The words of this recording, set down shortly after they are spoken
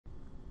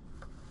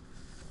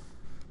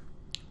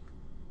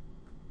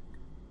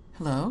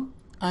Hello,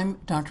 I'm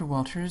Dr.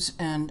 Walters,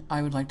 and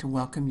I would like to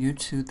welcome you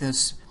to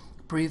this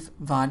brief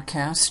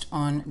vodcast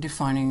on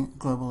defining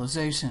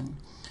globalization.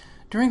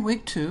 During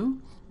week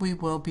 2, we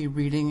will be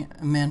reading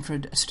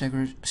Manfred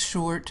Steger's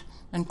short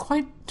and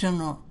quite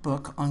general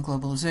book on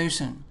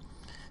globalization.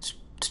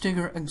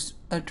 Steger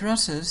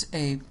addresses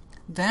a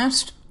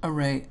vast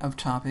array of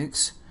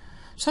topics,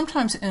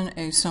 sometimes in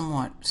a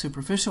somewhat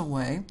superficial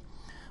way,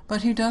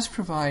 but he does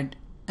provide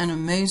an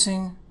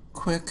amazing,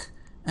 quick,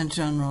 and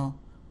general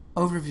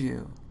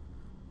overview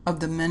of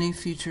the many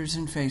features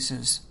and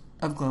faces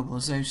of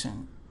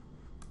globalization.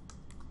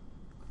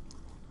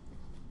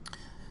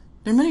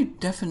 There are many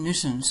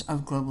definitions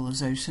of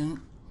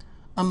globalization.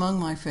 Among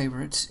my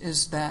favorites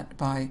is that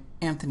by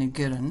Anthony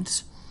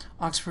Giddens,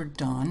 Oxford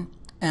Don,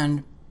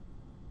 and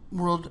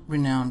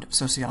world-renowned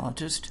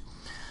sociologist.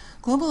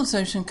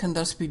 Globalization can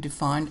thus be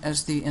defined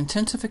as the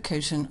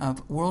intensification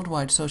of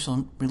worldwide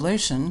social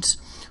relations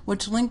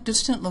which link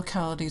distant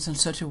localities in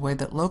such a way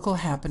that local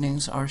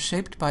happenings are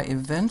shaped by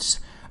events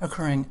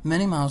occurring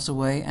many miles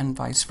away and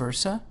vice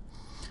versa.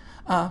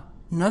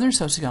 Another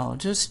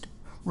sociologist,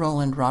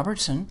 Roland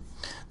Robertson,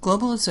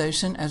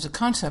 globalization as a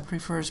concept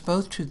refers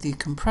both to the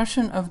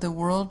compression of the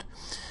world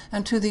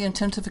and to the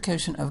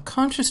intensification of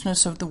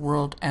consciousness of the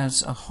world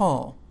as a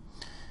whole.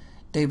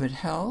 David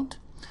Held,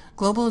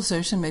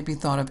 globalization may be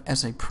thought of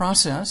as a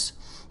process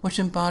which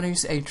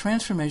embodies a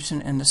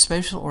transformation in the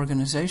spatial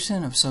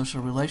organization of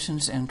social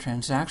relations and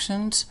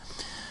transactions,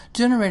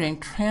 generating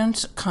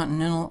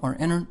transcontinental or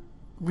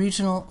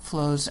interregional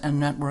flows and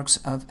networks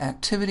of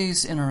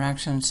activities,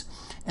 interactions,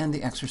 and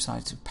the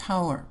exercise of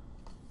power.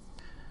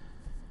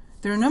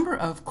 There are a number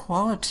of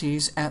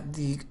qualities at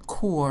the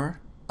core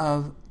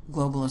of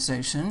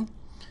globalization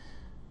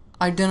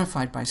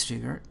identified by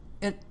Steger.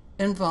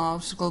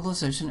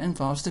 Globalization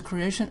involves the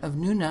creation of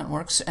new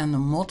networks and the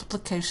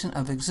multiplication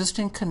of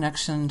existing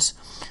connections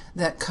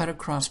that cut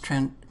across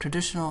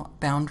traditional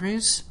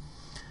boundaries.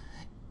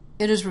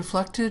 It is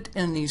reflected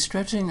in the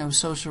stretching of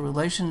social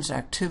relations,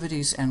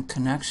 activities, and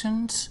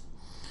connections.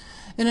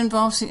 It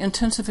involves the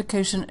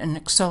intensification and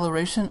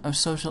acceleration of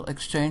social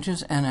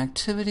exchanges and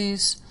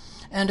activities,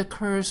 and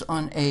occurs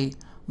on a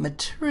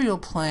material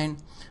plane,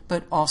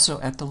 but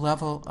also at the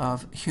level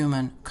of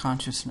human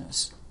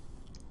consciousness.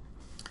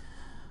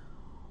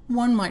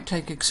 One might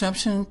take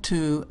exception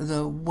to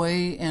the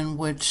way in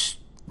which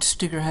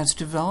Steger has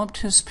developed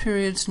his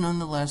periods.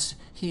 Nonetheless,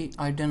 he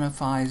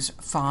identifies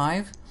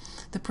 5: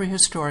 the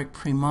prehistoric,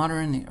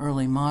 pre-modern, the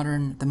early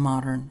modern, the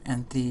modern,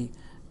 and the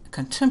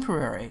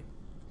contemporary.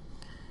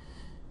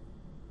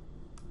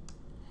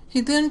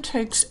 He then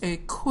takes a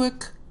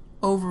quick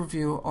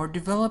overview, or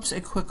develops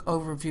a quick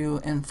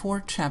overview in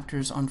 4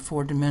 chapters on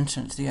 4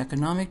 dimensions: the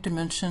economic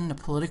dimension, the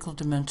political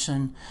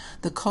dimension,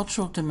 the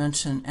cultural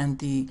dimension, and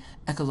the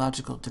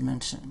ecological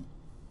dimension.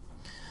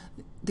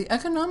 The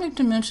economic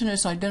dimension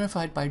is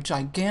identified by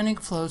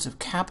gigantic flows of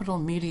capital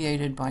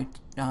mediated by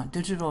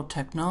digital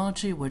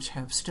technology, which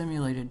have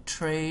stimulated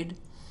trade.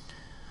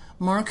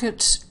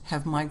 Markets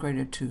have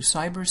migrated to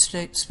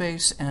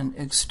cyberspace and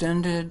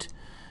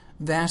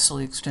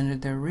vastly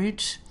extended their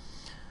reach.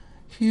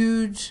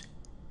 Huge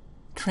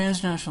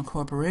transnational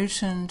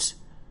corporations,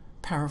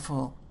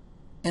 powerful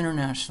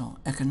international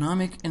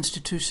economic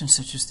institutions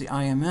such as the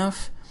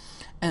IMF,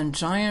 and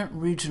giant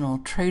regional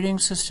trading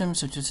systems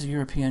such as the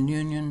European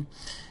Union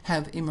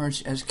have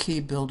emerged as key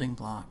building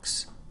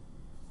blocks.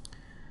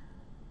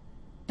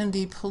 In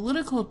the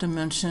political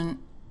dimension,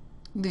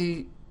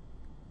 the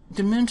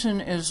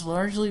dimension is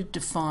largely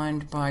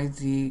defined by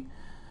the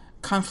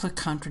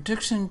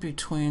contradiction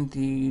between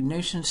the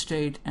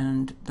nation-state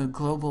and the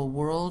global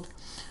world.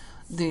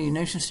 The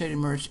nation-state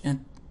emerged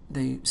in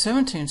the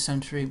 17th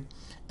century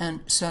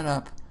and set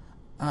up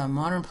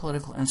modern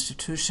political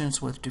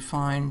institutions with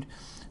defined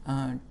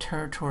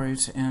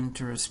territories and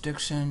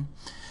jurisdiction.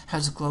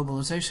 Has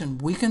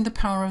globalization weakened the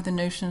power of the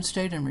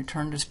nation-state and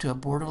returned us to a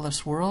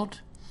borderless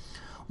world?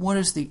 What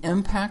is the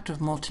impact of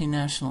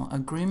multinational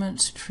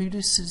agreements,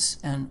 treaties,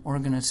 and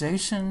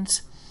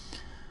organizations?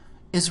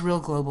 Is real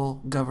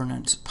global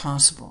governance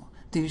possible?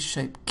 These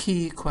shape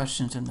key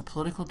questions in the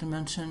political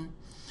dimension.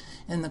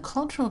 In the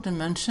cultural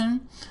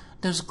dimension,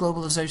 does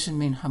globalization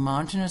mean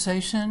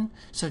homogenization,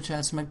 such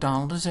as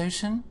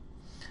McDonaldization?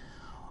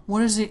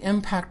 What is the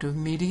impact of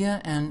media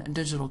and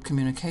digital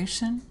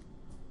communication?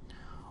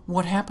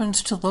 What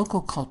happens to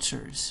local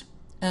cultures?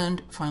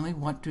 And finally,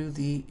 what do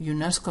the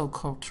UNESCO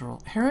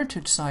cultural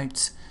heritage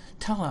sites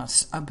tell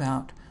us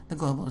about the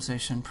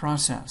globalization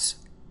process?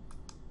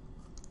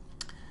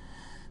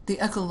 The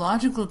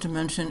ecological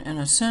dimension, in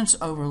a sense,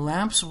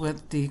 overlaps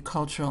with the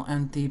cultural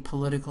and the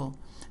political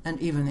and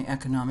even the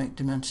economic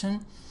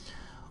dimension.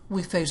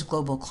 We face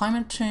global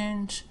climate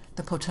change,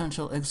 the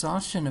potential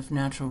exhaustion of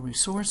natural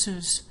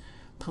resources,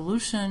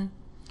 pollution,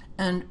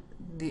 and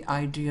the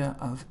idea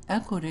of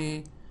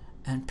equity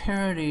and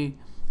parity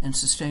in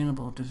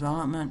sustainable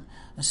development,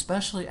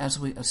 especially as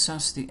we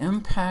assess the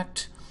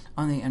impact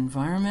on the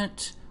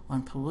environment,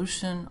 on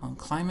pollution, on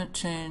climate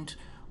change,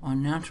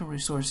 on natural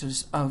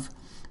resources of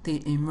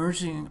the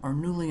emerging or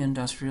newly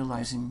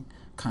industrializing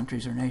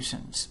countries or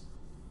nations.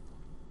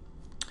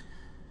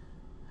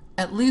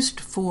 At least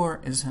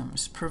 4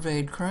 isms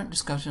pervade current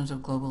discussions of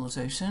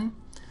globalization: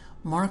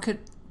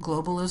 market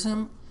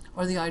globalism,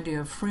 or the idea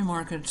of free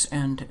markets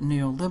and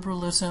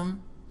neoliberalism;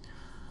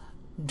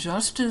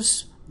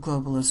 justice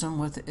globalism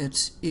with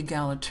its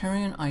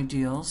egalitarian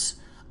ideals,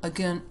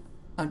 again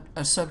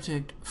a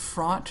subject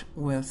fraught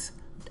with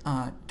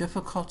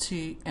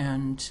difficulty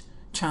and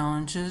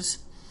challenges,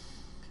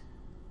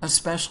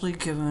 especially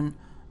given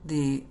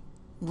the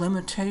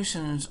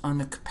limitations on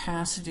the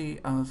capacity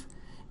of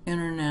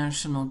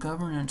international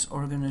governance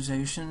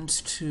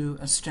organizations to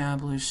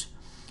establish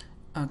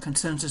a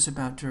consensus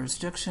about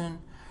jurisdiction;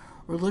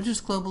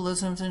 religious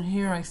globalisms, and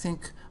here I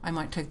think I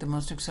might take the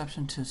most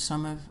exception to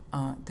some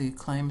of the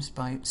claims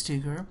by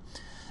Steger;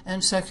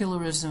 and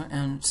secularism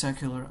and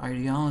secular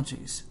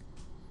ideologies.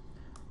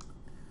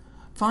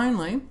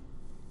 Finally,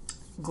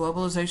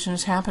 globalization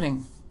is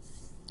happening.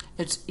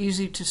 It's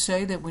easy to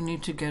say that we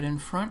need to get in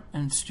front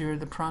and steer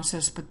the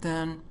process, but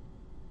then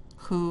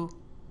who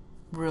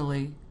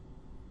really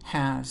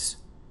has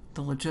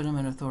the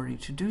legitimate authority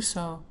to do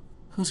so?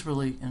 Who's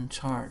really in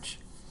charge?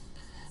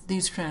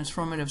 These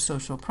transformative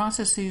social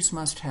processes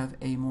must have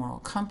a moral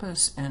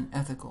compass and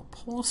ethical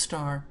pole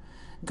star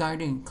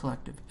guiding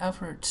collective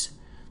efforts.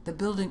 The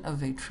building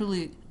of a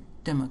truly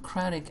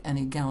democratic and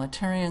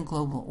egalitarian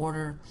global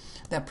order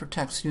that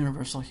protects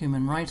universal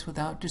human rights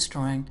without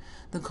destroying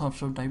the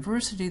cultural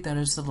diversity that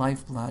is the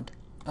lifeblood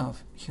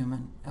of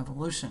human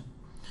evolution.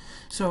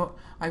 So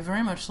I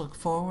very much look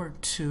forward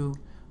to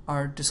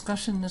our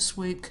discussion this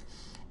week,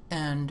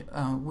 and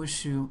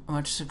wish you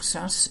much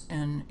success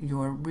in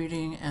your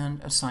reading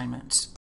and assignments.